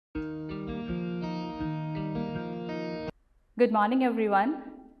Good morning everyone.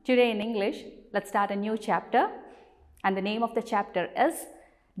 Today in English, let's start a new chapter and the name of the chapter is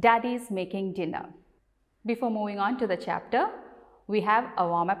Daddy's Making Dinner. Before moving on to the chapter, we have a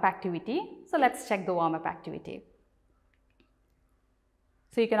warm-up activity. So let's check the warm-up activity.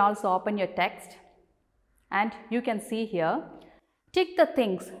 So you can also open your text and you can see here, tick the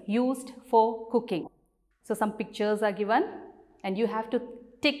things used for cooking. So some pictures are given and you have to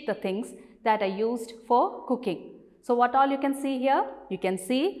tick the things that are used for cooking. So what all you can see here? You can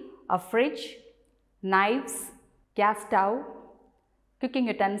see a fridge, knives, gas stove, cooking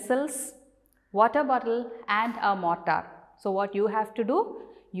utensils, water bottle and a mortar. So what you have to do?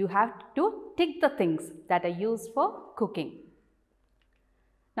 You have to tick the things that are used for cooking.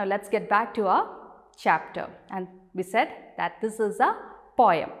 Now let's get back to our chapter, and we said that this is a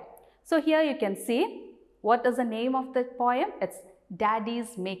poem. So here you can see what is the name of the poem? It's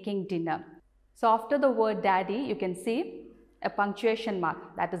Daddy's Making Dinner. So after the word daddy, you can see a punctuation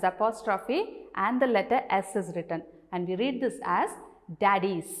mark, that is apostrophe, and the letter S is written, and we read this as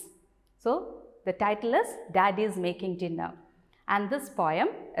Daddy's. So the title is Daddy's Making Dinner, and this poem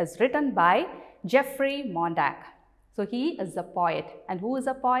is written by Geoffrey Montague. So he is a poet, and who is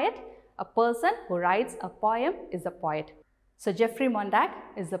a poet? A person who writes a poem is a poet. So Geoffrey Montague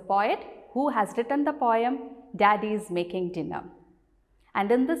is a poet who has written the poem Daddy's Making Dinner. And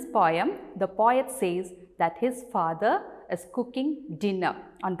in this poem, the poet says that his father is cooking dinner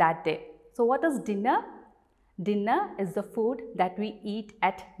on that day. So what is dinner? Dinner is the food that we eat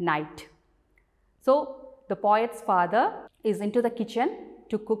at night. So the poet's father is into the kitchen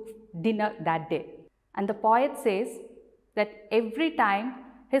to cook dinner that day. And the poet says that every time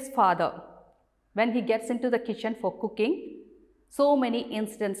his father, when he gets into the kitchen for cooking, so many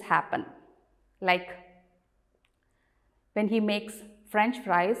incidents happen. Like when he makes French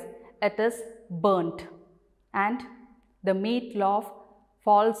fries, it is burnt and the meatloaf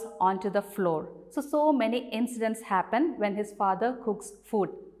falls onto the floor. So many incidents happen when his father cooks food.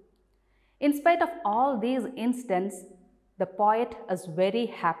 In spite of all these incidents, the poet is very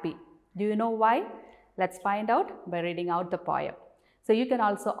happy. Do you know why? Let's find out by reading out the poem. So you can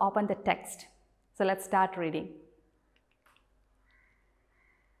also open the text. So let's start reading.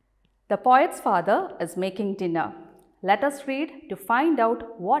 The poet's father is making dinner. Let us read to find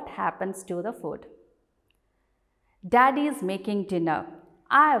out what happens to the food. Daddy is making dinner.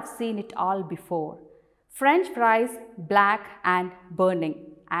 I have seen it all before. French fries, black and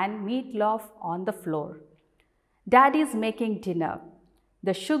burning, and meatloaf on the floor. Daddy is making dinner.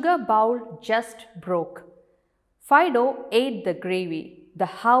 The sugar bowl just broke. Fido ate the gravy. The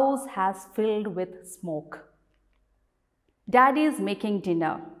house has filled with smoke. Daddy is making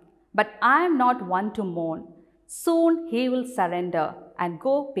dinner, but I am not one to mourn. Soon he will surrender and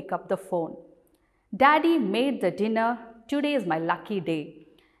go pick up the phone. Daddy made the dinner. Today is my lucky day.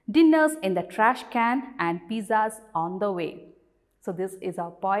 Dinner's in the trash can and pizza's on the way. So this is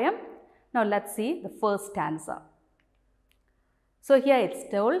our poem. Now let's see the first stanza. So here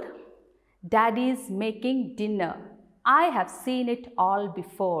it's told, Daddy's making dinner. I have seen it all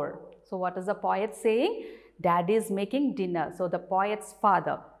before. So what is the poet saying? Daddy's making dinner. So the poet's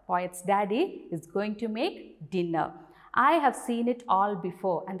father, poet's daddy is going to make dinner. I have seen it all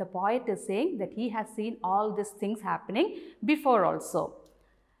before, and the poet is saying that he has seen all these things happening before also.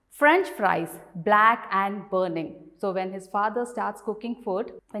 French fries, black and burning. So when his father starts cooking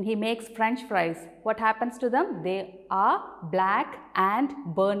food, when he makes French fries, what happens to them? They are black and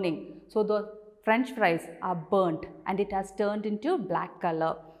burning. So the French fries are burnt and it has turned into black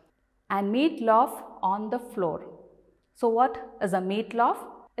color. And meatloaf on the floor. So what is a meatloaf?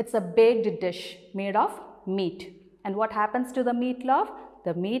 It's a baked dish made of meat. And what happens to the meatloaf?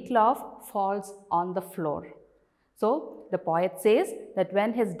 The meatloaf falls on the floor. So the poet says that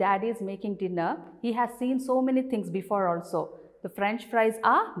when his daddy is making dinner, he has seen so many things before also. The French fries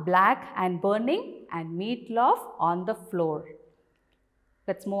are black and burning and meatloaf on the floor.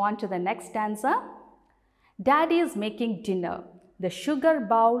 Let's move on to the next stanza. Daddy is making dinner. The sugar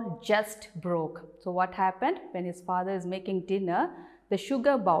bowl just broke. So what happened when his father is making dinner? The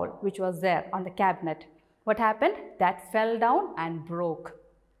sugar bowl which was there on the cabinet, what happened? That fell down and broke.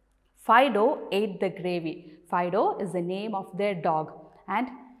 Fido ate the gravy. Fido is the name of their dog, and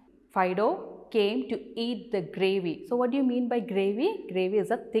Fido came to eat the gravy. So what do you mean by gravy? Gravy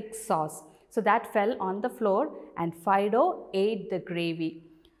is a thick sauce. So that fell on the floor and Fido ate the gravy.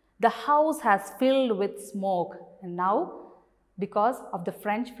 The house has filled with smoke, and now because of the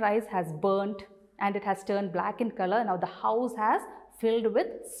French fries has burnt and it has turned black in color, now the house has filled with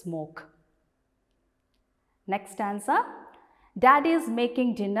smoke. Next stanza. Daddy is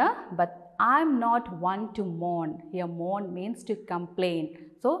making dinner, but I'm not one to mourn. Here mourn means to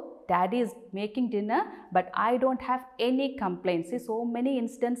complain. So daddy is making dinner, but I don't have any complaints. See, so many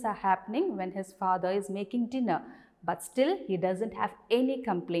incidents are happening when his father is making dinner, but still he doesn't have any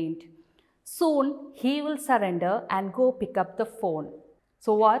complaint. Soon he will surrender and go pick up the phone.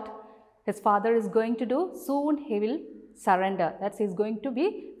 So what his father is going to do? Soon he will surrender. That's he's going to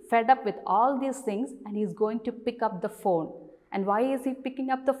be fed up with all these things and he's going to pick up the phone. And why is he picking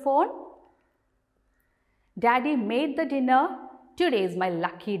up the phone? Daddy made the dinner. Today is my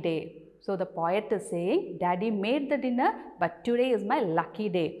lucky day. So the poet is saying, Daddy made the dinner, but today is my lucky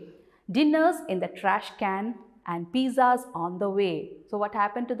day. Dinner's in the trash can and pizza's on the way. So what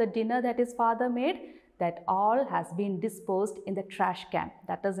happened to the dinner that his father made? That all has been disposed in the trash can.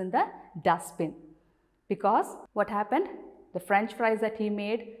 That is in the dustbin. Because what happened? The French fries that he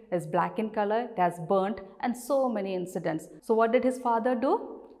made is black in color, it has burnt, and so many incidents. So what did his father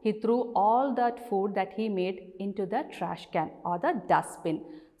do? He threw all that food that he made into the trash can or the dustbin.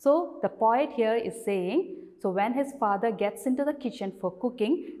 So the poet here is saying, so when his father gets into the kitchen for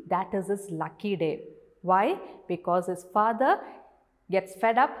cooking, that is his lucky day. Why? Because his father gets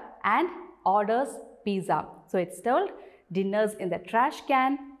fed up and orders pizza. So it's told, dinner's in the trash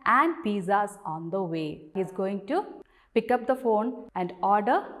can and pizza's on the way. He's going to pick up the phone and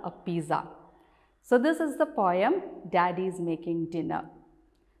order a pizza. So this is the poem, Daddy's Making Dinner.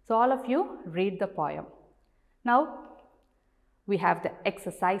 So all of you read the poem. Now we have the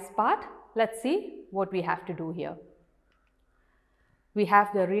exercise part. Let's see what we have to do here. We have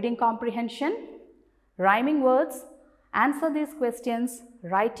the reading comprehension, rhyming words, answer these questions,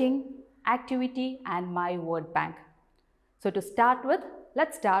 writing, activity and my word bank. So to start with,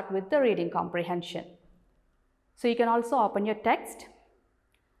 let's start with the reading comprehension. So you can also open your text.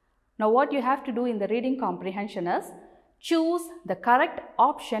 Now what you have to do in the reading comprehension is choose the correct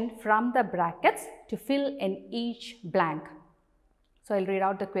option from the brackets to fill in each blank. So I'll read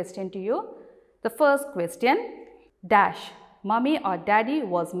out the question to you. The first question, dash, Mummy or Daddy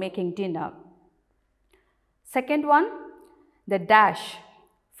was making dinner. Second one, the dash,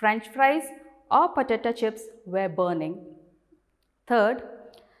 French fries or potato chips were burning. Third,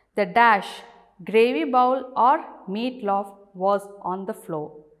 the dash, gravy bowl or meatloaf was on the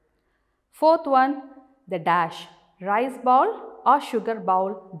floor. Fourth one, the dash, rice bowl or sugar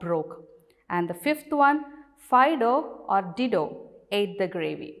bowl broke. And the fifth one, Fido or Dido ate the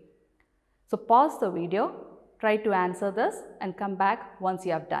gravy. So pause the video, try to answer this and come back once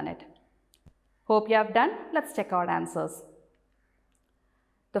you have done it. Hope you have done. Let's check our answers.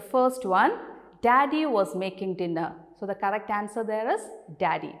 The first one, Daddy was making dinner. So the correct answer there is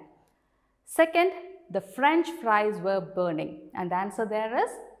Daddy. Second, the French fries were burning. And the answer there is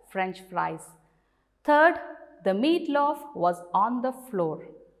French fries. Third, the meatloaf was on the floor.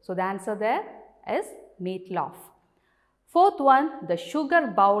 So the answer there is meatloaf. Fourth one, the sugar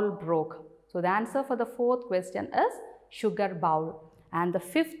bowl broke. So the answer for the fourth question is sugar bowl. And the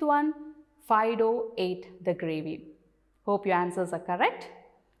fifth one, Fido ate the gravy. Hope your answers are correct.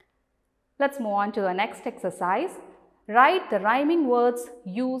 Let's move on to the next exercise. Write the rhyming words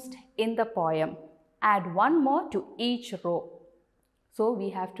used in the poem. Add one more to each row. So we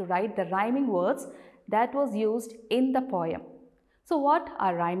have to write the rhyming words that was used in the poem. So what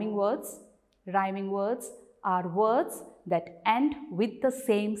are rhyming words? Rhyming words are words that end with the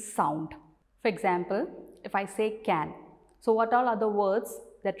same sound. For example, if I say can, so what all are the words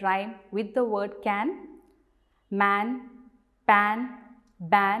that rhyme with the word can? Man, pan,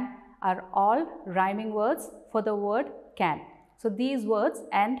 ban are all rhyming words for the word can. So these words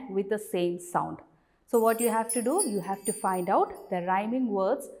end with the same sound. So what you have to do? You have to find out the rhyming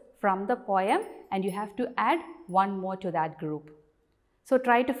words from the poem and you have to add one more to that group. So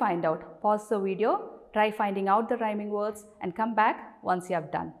try to find out. Pause the video, try finding out the rhyming words and come back once you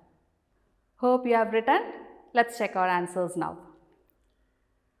have done. Hope you have written. Let's check our answers now.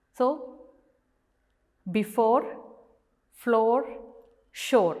 So, before, floor,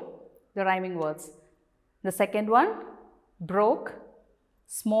 shore, the rhyming words. The second one, broke,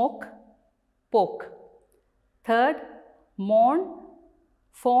 smoke, poke. Third, mourn,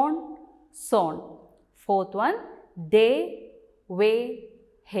 phone, sown. Fourth one, day, way,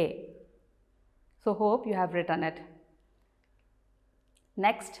 hay. So, hope you have written it.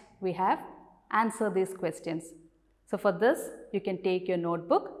 Next, we have answer these questions. So, for this, you can take your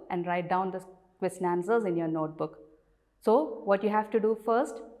notebook and write down the question answers in your notebook. So, what you have to do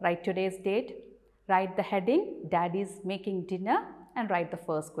first, write today's date, write the heading, Daddy's making dinner and write the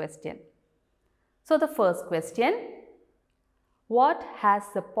first question. So, the first question, what has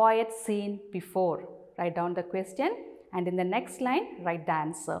the poet seen before? Write down the question and in the next line, write the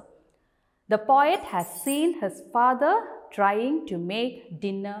answer. The poet has seen his father trying to make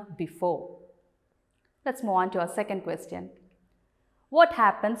dinner before. Let's move on to our second question. What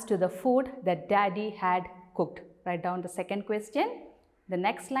happens to the food that Daddy had cooked? Write down the second question. The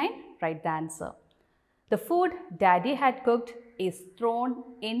next line, write the answer. The food Daddy had cooked is thrown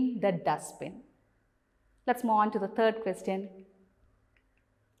in the dustbin. Let's move on to the third question.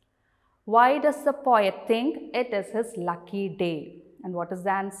 Why does the poet think it is his lucky day? And what is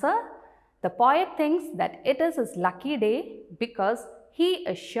the answer? The poet thinks that it is his lucky day because he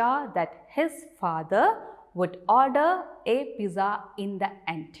is sure that his father would order a pizza in the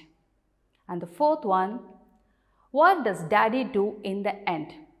end. And the fourth one, what does Daddy do in the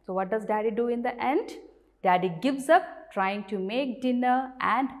end? So what does Daddy do in the end? Daddy gives up trying to make dinner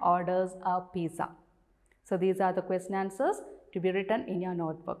and orders a pizza. So these are the question answers to be written in your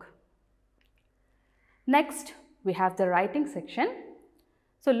notebook. Next, we have the writing section.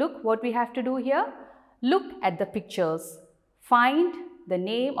 So look what we have to do here. Look at the pictures. Find the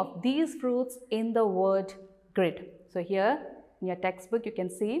name of these fruits in the word grid. So here in your textbook you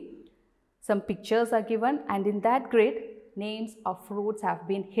can see some pictures are given, and in that grid names of fruits have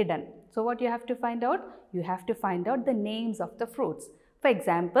been hidden. So what you have to find out? You have to find out the names of the fruits. For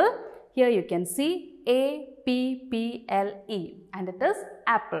example, here you can see A-P-P-L-E and it is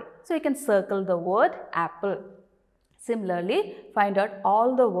apple. So you can circle the word apple. Similarly, find out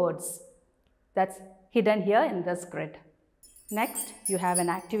all the words that's hidden here in this grid. Next, you have an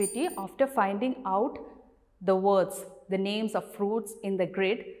activity. After finding out the words, the names of fruits in the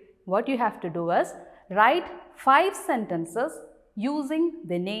grid, what you have to do is write 5 sentences using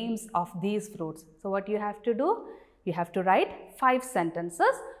the names of these fruits. So what you have to do? You have to write 5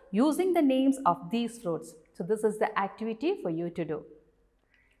 sentences using the names of these fruits. So this is the activity for you to do.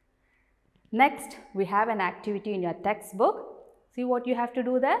 Next, we have an activity in your textbook. See what you have to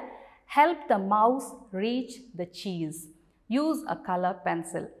do there? Help the mouse reach the cheese. Use a color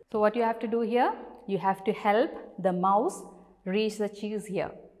pencil. So what you have to do here? You have to help the mouse reach the cheese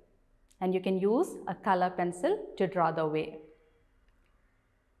here. And you can use a color pencil to draw the way.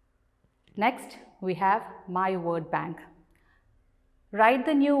 Next, we have my word bank. Write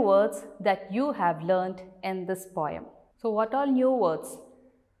the new words that you have learned in this poem. So what all new words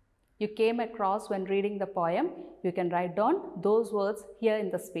you came across when reading the poem? You can write down those words here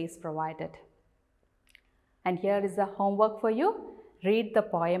in the space provided. And here is the homework for you. Read the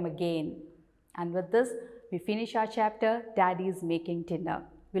poem again. And with this, we finish our chapter, Daddy's Making Dinner.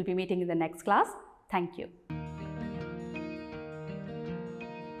 We'll be meeting in the next class. Thank you.